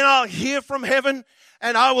 then I'll hear from heaven,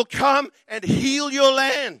 and I will come and heal your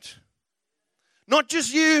land. Not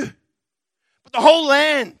just you, but the whole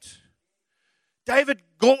land. David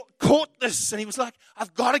caught this, and he was like,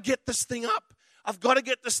 I've got to get this thing up. I've got to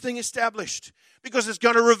get this thing established, because it's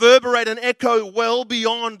going to reverberate and echo well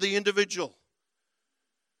beyond the individual.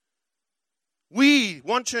 We,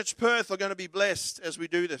 One Church Perth, are going to be blessed as we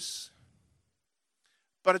do this.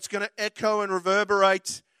 But it's going to echo and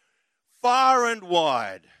reverberate far and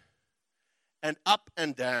wide and up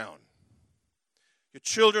and down. Your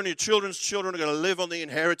children, your children's children are going to live on the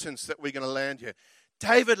inheritance that we're going to land here.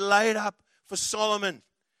 David laid up for Solomon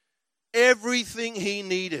everything he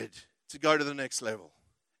needed to go to the next level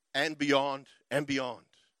and beyond and beyond.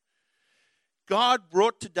 God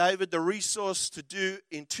brought to David the resource to do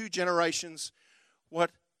in 2 generations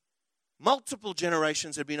what multiple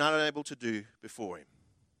generations had been unable to do before him.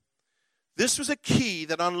 This was a key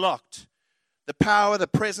that unlocked the power, the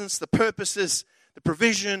presence, the purposes, the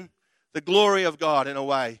provision, the glory of God in a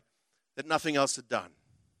way that nothing else had done.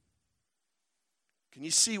 Can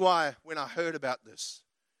you see why, when I heard about this,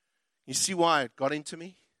 you see why it got into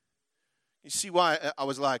me? You see why I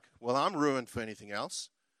was like, well, I'm ruined for anything else.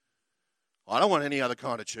 I don't want any other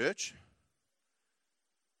kind of church.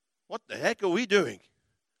 What the heck are we doing?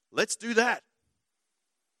 Let's do that.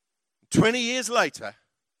 20 years later,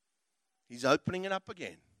 he's opening it up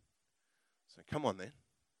again. So come on then.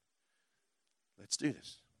 Let's do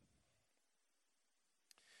this.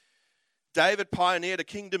 David pioneered a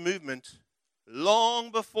kingdom movement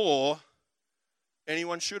long before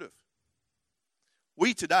anyone should have.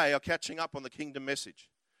 We today are catching up on the kingdom message.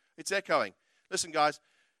 It's echoing. Listen, guys,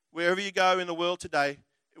 wherever you go in the world today,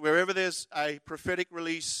 wherever there's a prophetic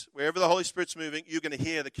release, wherever the Holy Spirit's moving, you're going to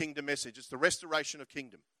hear the kingdom message. It's the restoration of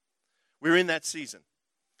kingdom. We're in that season.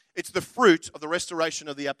 It's the fruit of the restoration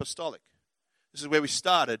of the apostolic. This is where we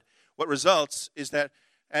started. What results is that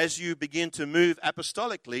as you begin to move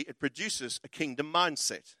apostolically, it produces a kingdom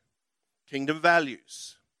mindset, kingdom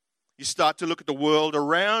values. You start to look at the world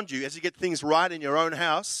around you. As you get things right in your own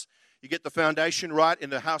house, you get the foundation right in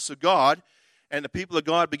the house of God, and the people of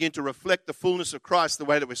God begin to reflect the fullness of Christ the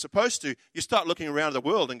way that we're supposed to, you start looking around the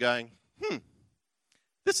world and going,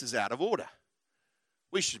 this is out of order.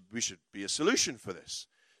 We should be a solution for this.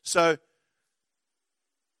 So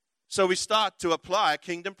we start to apply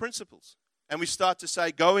kingdom principles. And we start to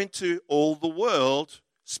say, go into all the world,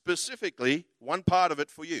 specifically one part of it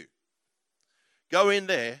for you. Go in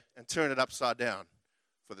there and turn it upside down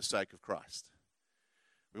for the sake of Christ.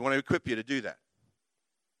 We want to equip you to do that.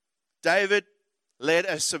 David led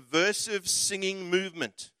a subversive singing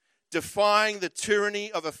movement, defying the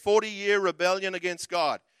tyranny of a 40-year rebellion against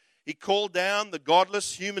God. He called down the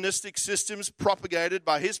godless humanistic systems propagated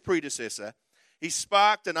by his predecessor. He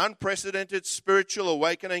sparked an unprecedented spiritual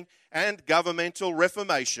awakening and governmental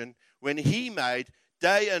reformation when he made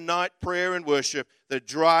day and night prayer and worship the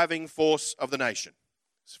driving force of the nation.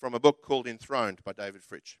 It's from a book called Enthroned by David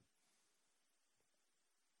Fritsch.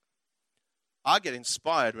 I get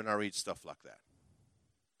inspired when I read stuff like that.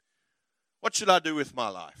 What should I do with my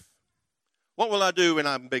life? What will I do when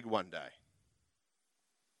I'm big one day?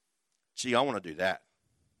 Gee, I want to do that.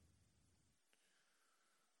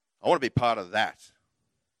 I want to be part of that.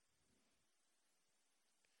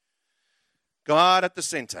 God at the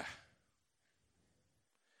center.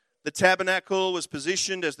 The tabernacle was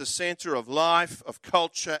positioned as the center of life, of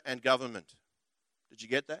culture, and government. Did you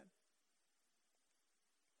get that?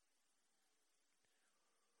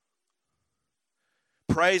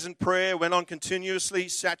 Praise and prayer went on continuously,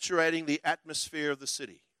 saturating the atmosphere of the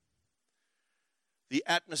city. The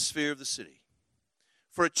atmosphere of the city.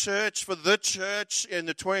 For the church in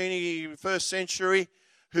the 21st century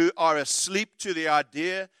who are asleep to the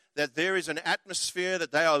idea that there is an atmosphere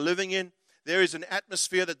that they are living in, there is an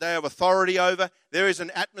atmosphere that they have authority over, there is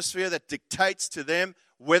an atmosphere that dictates to them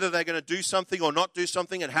whether they're going to do something or not do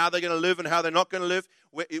something and how they're going to live and how they're not going to live.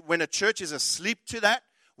 When a church is asleep to that,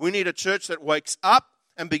 we need a church that wakes up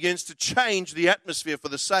and begins to change the atmosphere for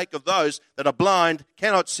the sake of those that are blind,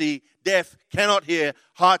 cannot see, deaf, cannot hear,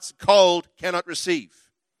 hearts cold, cannot receive.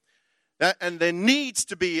 And there needs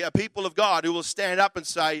to be a people of God who will stand up and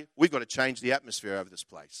say, we've got to change the atmosphere over this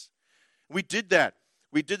place. We did that.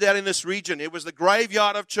 We did that in this region. It was the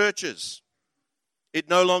graveyard of churches. It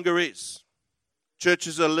no longer is.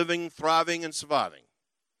 Churches are living, thriving, and surviving.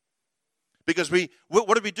 Because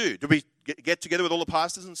what did we do? Did we get together with all the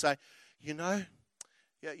pastors and say, you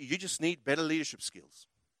just need better leadership skills.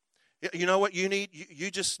 You know what you need?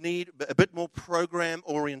 You just need a bit more program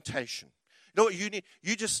orientation. You know what you need?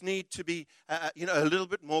 You just need to be, a little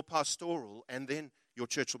bit more pastoral, and then your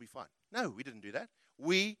church will be fine. No, we didn't do that.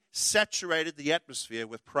 We saturated the atmosphere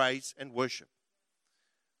with praise and worship.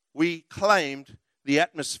 We claimed the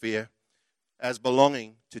atmosphere as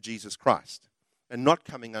belonging to Jesus Christ and not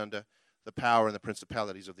coming under the power and the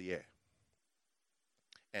principalities of the air.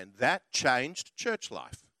 And that changed church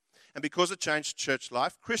life. And because it changed church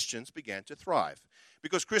life, Christians began to thrive.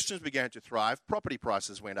 Because Christians began to thrive, property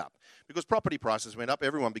prices went up. Because property prices went up,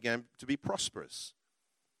 everyone began to be prosperous.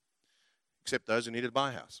 Except those who needed to buy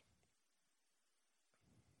a house.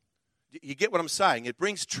 You get what I'm saying? It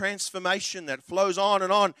brings transformation that flows on,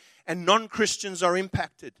 and non-Christians are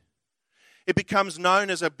impacted. It becomes known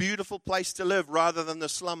as a beautiful place to live rather than the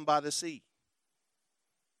slum by the sea.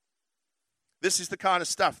 This is the kind of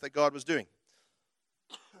stuff that God was doing.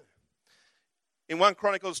 In 1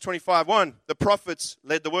 Chronicles 25:1, the prophets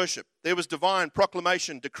led the worship. There was divine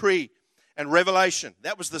proclamation, decree, and revelation.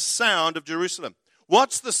 That was the sound of Jerusalem.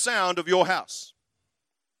 What's the sound of your house?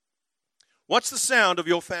 What's the sound of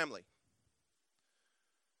your family?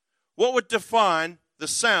 What would define the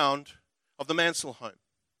sound of the Mansell home?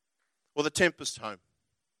 Or the Tempest home?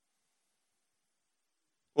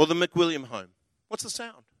 Or the McWilliam home? What's the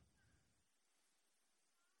sound?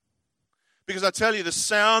 Because I tell you, the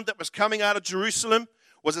sound that was coming out of Jerusalem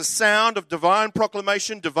was a sound of divine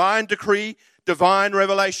proclamation, divine decree, divine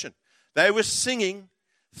revelation. They were singing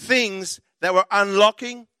things that were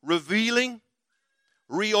unlocking, revealing,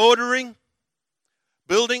 reordering,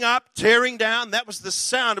 building up, tearing down. That was the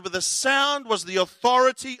sound. But the sound was the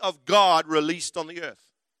authority of God released on the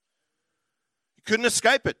earth. You couldn't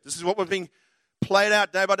escape it. This is what was being played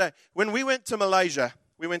out day by day. When we went to Malaysia,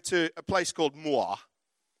 we went to a place called Muar.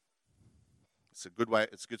 It's a good way,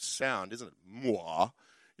 it's a good sound, isn't it? Muar.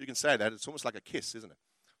 You can say that. It's almost like a kiss, isn't it?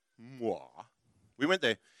 Muar. We went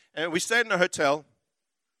there, and we stayed in a hotel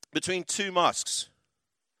between two mosques.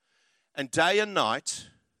 And day and night,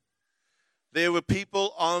 there were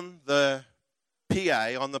people on the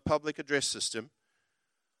PA, on the public address system,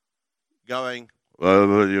 going,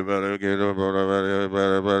 you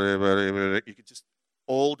could just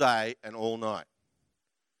all day and all night.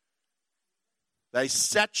 They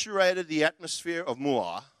saturated the atmosphere of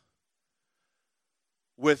Muar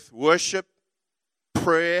with worship,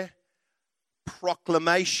 prayer,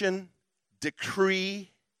 proclamation,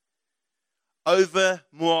 decree. Over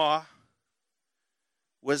Muar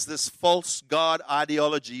was this false God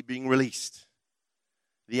ideology being released.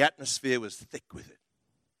 The atmosphere was thick with it.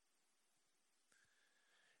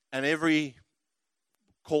 And every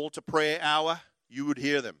call to prayer hour, you would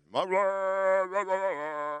hear them.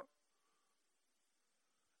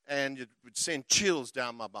 And it would send chills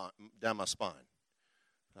down my spine.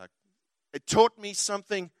 It taught me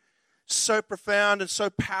something so profound and so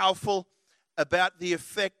powerful about the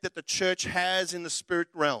effect that the church has in the spirit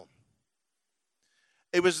realm.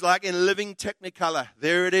 It was like in living Technicolor.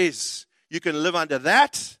 There it is. You can live under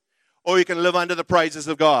that, or you can live under the praises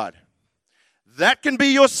of God. That can be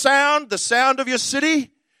your sound, the sound of your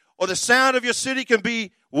city, or the sound of your city can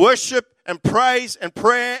be worship and praise and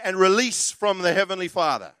prayer and release from the Heavenly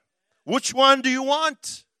Father. Which one do you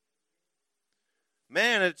want?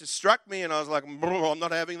 Man, it just struck me, and I was like, I'm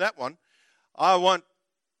not having that one. I want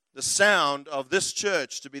the sound of this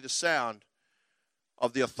church to be the sound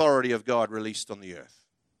of the authority of God released on the earth.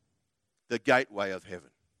 The gateway of heaven.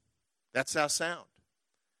 That's our sound.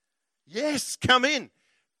 Yes, come in.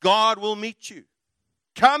 God will meet you.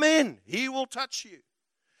 Come in. He will touch you.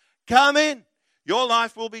 Come in. your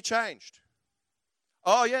life will be changed.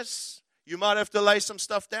 Oh, yes, you might have to lay some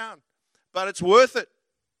stuff down, but it's worth it.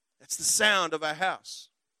 It's the sound of our house.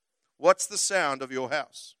 What's the sound of your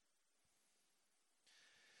house?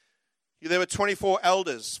 There were 24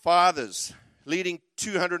 elders, fathers, leading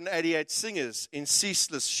 288 singers in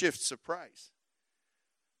ceaseless shifts of praise.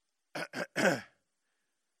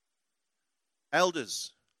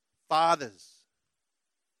 Elders, fathers.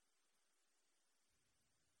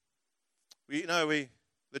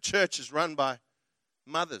 The church is run by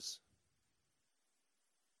mothers,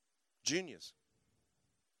 juniors.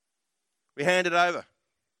 We hand it over.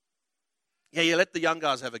 Yeah, you let the young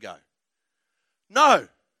guys have a go. No.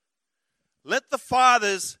 Let the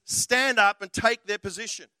fathers stand up and take their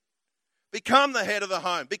position. Become the head of the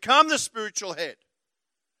home. Become the spiritual head.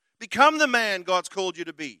 Become the man God's called you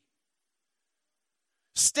to be.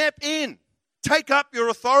 Step in. Take up your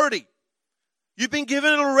authority. You've been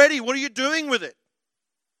given it already. What are you doing with it?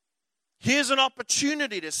 Here's an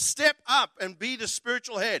opportunity to step up and be the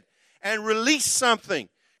spiritual head and release something.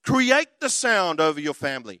 Create the sound over your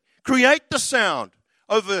family. Create the sound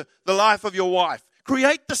over the life of your wife.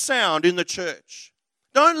 Create the sound in the church.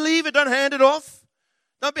 Don't leave it. Don't hand it off.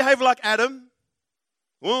 Don't behave like Adam.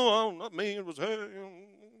 Oh, not me. It was her.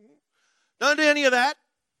 Don't do any of that.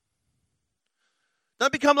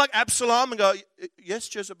 Don't become like Absalom and go,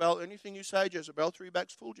 yes, Jezebel, anything you say, Jezebel, 3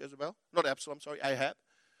 bags full, Jezebel. Not Absalom, sorry, Ahab.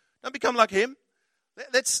 Don't become like him.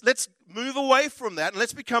 Let's move away from that and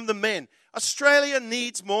let's become the men. Australia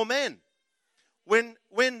needs more men. When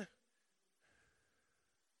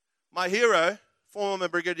my hero, former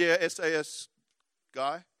Brigadier SAS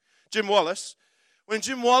guy, Jim Wallace, when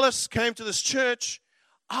Jim Wallace came to this church,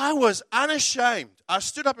 I was unashamed. I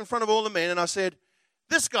stood up in front of all the men and I said,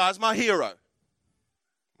 this guy's my hero.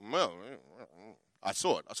 Well, I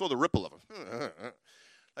saw it. I saw the ripple of him.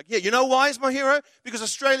 Like, yeah, you know why he's my hero? Because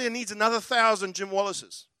Australia needs another 1,000 Jim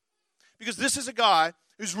Wallaces. Because this is a guy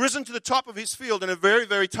who's risen to the top of his field in a very,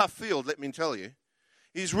 very tough field, let me tell you.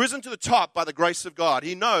 He's risen to the top by the grace of God.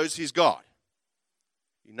 He knows he's God.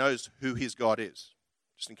 He knows who his God is.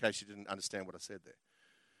 Just in case you didn't understand what I said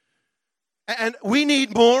there. And we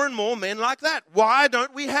need more and more men like that. Why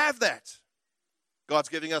don't we have that? God's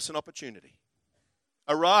giving us an opportunity.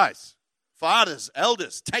 Arise, fathers,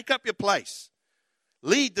 elders, take up your place.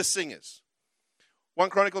 Lead the singers. 1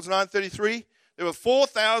 Chronicles 9:33, there were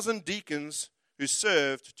 4,000 deacons who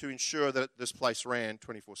served to ensure that this place ran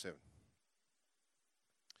 24/7.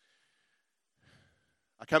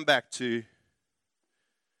 I come back to,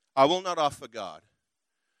 I will not offer God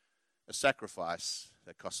a sacrifice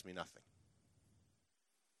that costs me nothing.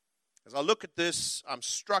 As I look at this, I'm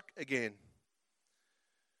struck again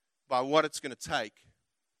by what it's going to take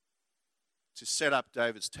to set up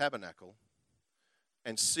David's tabernacle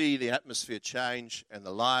and see the atmosphere change and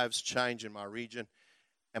the lives change in my region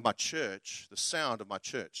and my church, the sound of my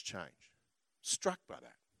church change. Struck by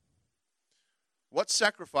that. What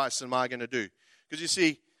sacrifice am I going to do? Because you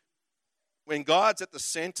see, when God's at the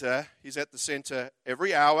center, He's at the center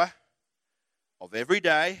every hour of every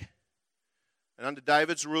day. And under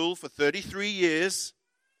David's rule for 33 years,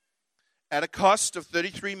 at a cost of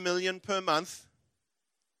 $33 million per month,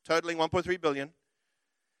 totaling $1.3 billion.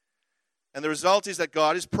 And the result is that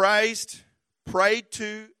God is praised, prayed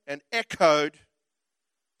to, and echoed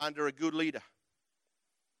under a good leader.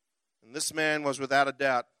 And this man was without a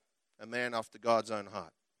doubt a man after God's own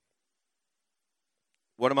heart.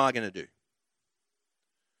 What am I going to do?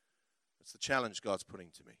 It's the challenge God's putting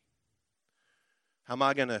to me. How am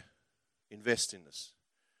I going to invest in this,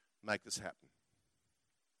 make this happen?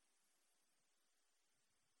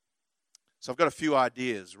 So I've got a few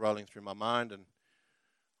ideas rolling through my mind, and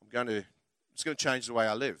it's going to change the way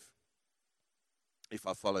I live if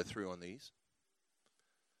I follow through on these.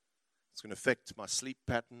 It's going to affect my sleep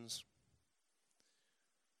patterns.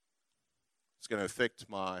 It's going to affect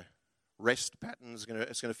my rest patterns. It's going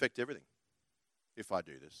to affect everything if I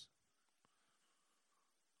do this.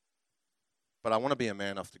 But I want to be a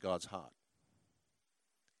man after God's heart.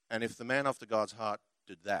 And if the man after God's heart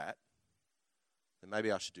did that, then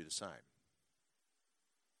maybe I should do the same.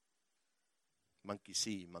 Monkey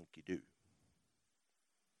see, monkey do.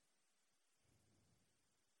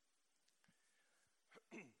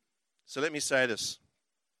 So let me say this.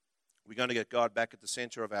 We're going to get God back at the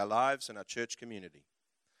center of our lives and our church community.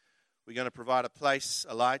 We're going to provide a place,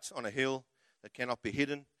 a light on a hill that cannot be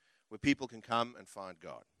hidden, where people can come and find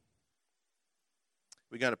God.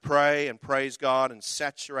 We're going to pray and praise God and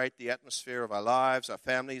saturate the atmosphere of our lives, our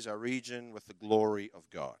families, our region with the glory of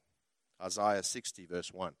God. Isaiah 60,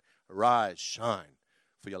 verse 1. Arise, shine,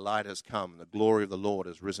 for your light has come. The glory of the Lord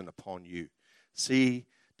has risen upon you. See,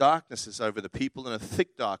 darkness is over the people and a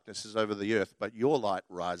thick darkness is over the earth, but your light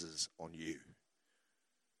rises on you.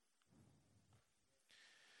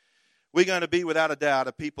 We're going to be, without a doubt,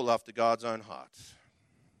 a people after God's own heart.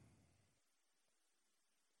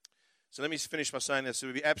 So let me finish by saying this. It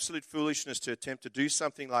would be absolute foolishness to attempt to do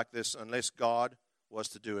something like this unless God was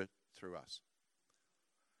to do it through us.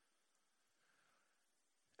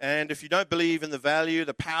 And if you don't believe in the value,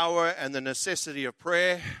 the power, and the necessity of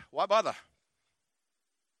prayer, why bother?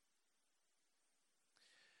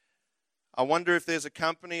 I wonder if there's a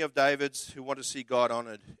company of Davids who want to see God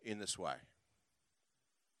honored in this way.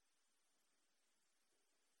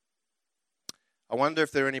 I wonder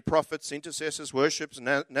if there are any prophets, intercessors, worshippers,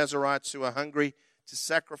 Nazarites who are hungry to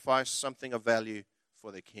sacrifice something of value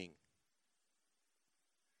for their king.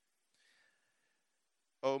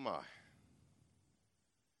 Oh my.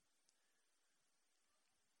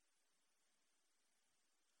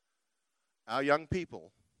 Our young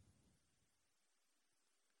people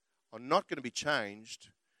are not going to be changed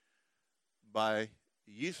by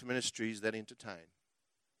youth ministries that entertain.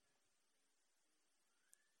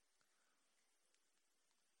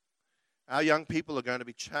 Our young people are going to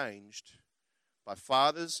be changed by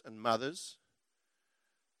fathers and mothers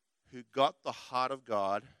who got the heart of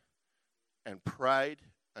God and prayed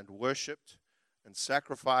and worshipped and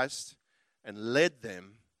sacrificed and led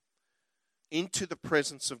them into the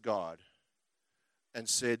presence of God and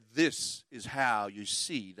said, this is how you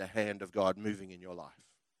see the hand of God moving in your life.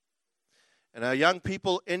 And our young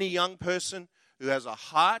people, any young person who has a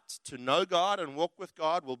heart to know God and walk with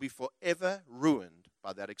God will be forever ruined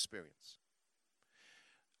by that experience.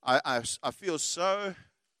 I feel so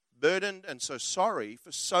burdened and so sorry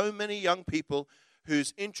for so many young people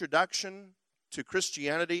whose introduction to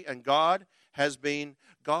Christianity and God has been,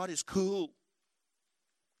 God is cool.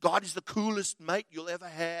 God is the coolest mate you'll ever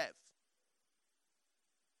have.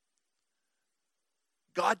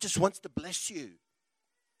 God just wants to bless you.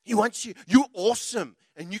 He wants you. You're awesome.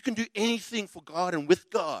 And you can do anything for God and with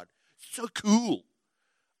God. It's so cool.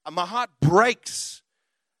 And my heart breaks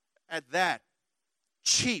at that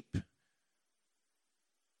cheap,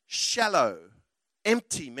 shallow,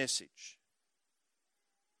 empty message.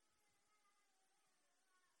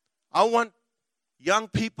 I want young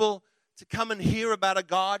people to come and hear about a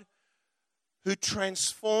God who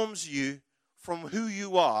transforms you from who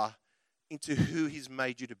you are into who He's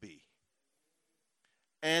made you to be.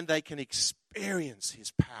 And they can experience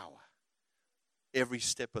His power every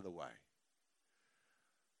step of the way.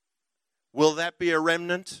 Will that be a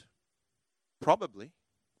remnant? Probably.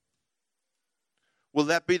 Will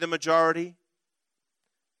that be the majority?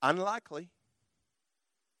 Unlikely.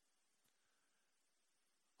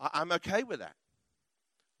 I'm okay with that.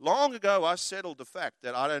 Long ago, I settled the fact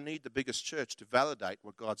that I don't need the biggest church to validate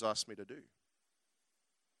what God's asked me to do.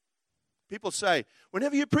 People say,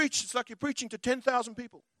 whenever you preach, it's like you're preaching to 10,000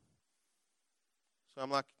 people. So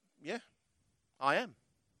I'm like, yeah, I am.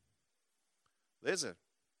 There's a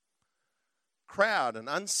crowd, an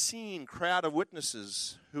unseen crowd of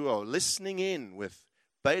witnesses who are listening in with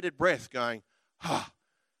bated breath going,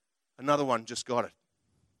 another one just got it.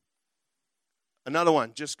 Another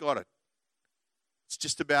one just got it. It's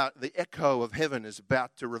just about the echo of heaven is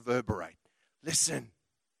about to reverberate. Listen.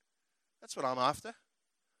 That's what I'm after.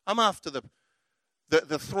 I'm after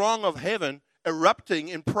the throng of heaven erupting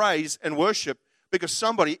in praise and worship because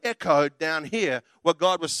somebody echoed down here what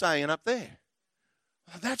God was saying up there.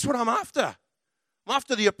 That's what I'm after. I'm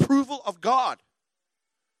after the approval of God.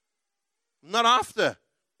 I'm not after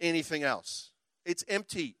anything else. It's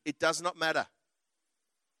empty. It does not matter.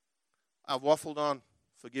 I've waffled on.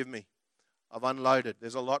 Forgive me. I've unloaded.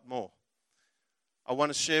 There's a lot more. I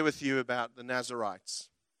want to share with you about the Nazarites,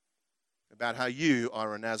 about how you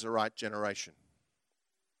are a Nazarite generation.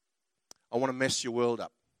 I want to mess your world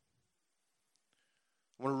up.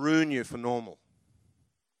 I want to ruin you for normal.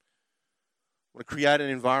 I want to create an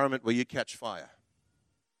environment where you catch fire.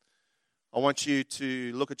 I want you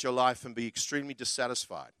to look at your life and be extremely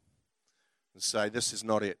dissatisfied and say, this is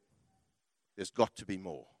not it. There's got to be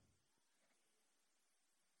more.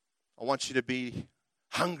 I want you to be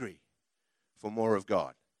hungry for more of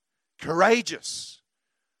God. Courageous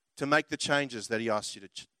to make the changes that He asks you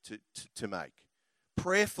to make.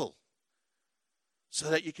 Prayerful so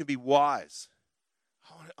that you can be wise.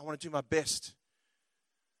 I want to do my best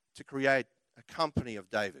to create a company of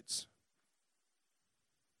Davids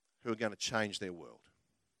who are going to change their world.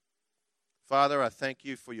 Father, I thank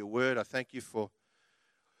you for your word. I thank you for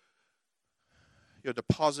your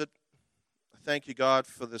deposit. I thank you, God,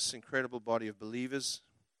 for this incredible body of believers.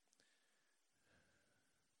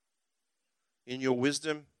 In your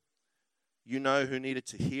wisdom, You know who needed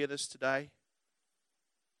to hear this today.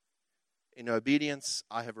 In obedience,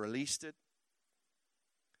 I have released it.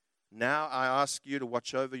 Now I ask you to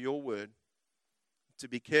watch over your word, to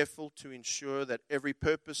be careful to ensure that every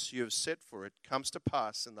purpose you have set for it comes to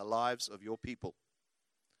pass in the lives of your people.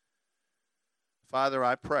 Father,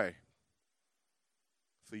 I pray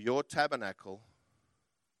for your tabernacle,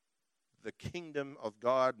 the kingdom of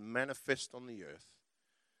God manifest on the earth,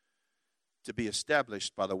 to be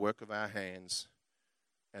established by the work of our hands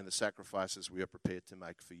and the sacrifices we are prepared to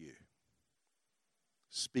make for you.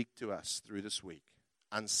 Speak to us through this week.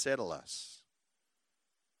 Unsettle us.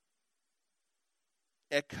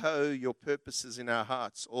 Echo your purposes in our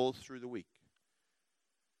hearts all through the week.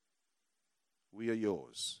 We are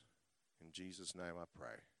yours. In Jesus' name I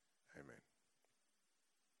pray. Amen.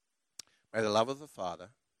 May the love of the Father,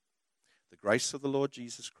 the grace of the Lord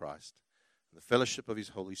Jesus Christ, and the fellowship of his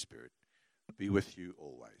Holy Spirit be with you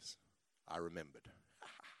always. I remembered.